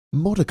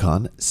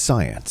Moticon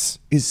SCIENCE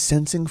is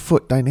sensing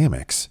foot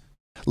dynamics.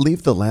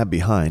 Leave the lab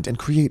behind and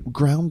create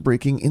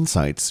groundbreaking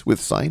insights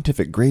with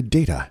scientific-grade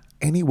data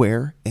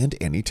anywhere and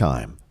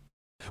anytime.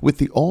 With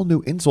the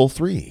all-new Insole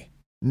 3,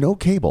 no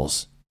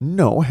cables,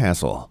 no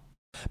hassle.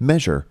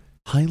 Measure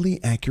highly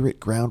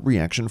accurate ground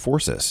reaction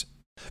forces,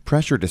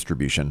 pressure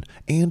distribution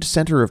and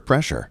center of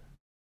pressure,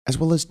 as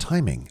well as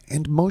timing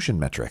and motion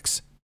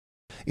metrics.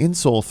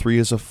 Insole 3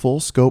 is a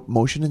full-scope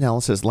motion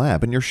analysis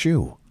lab in your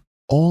shoe,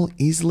 all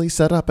easily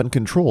set up and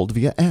controlled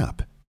via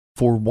app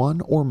for one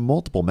or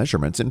multiple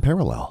measurements in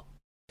parallel.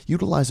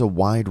 Utilize a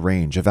wide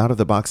range of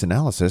out-of-the-box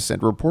analysis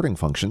and reporting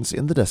functions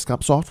in the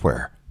desktop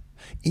software.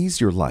 Ease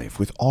your life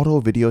with auto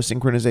video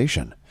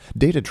synchronization,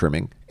 data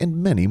trimming,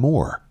 and many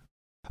more.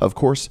 Of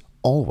course,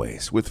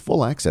 always with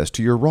full access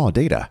to your raw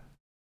data.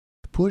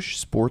 Push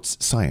sports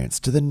science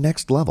to the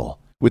next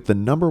level with the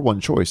 #1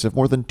 choice of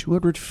more than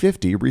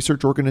 250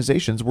 research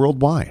organizations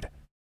worldwide.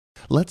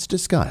 Let's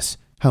discuss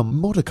how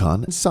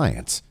Moticon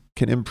SCIENCE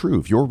can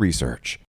improve your research.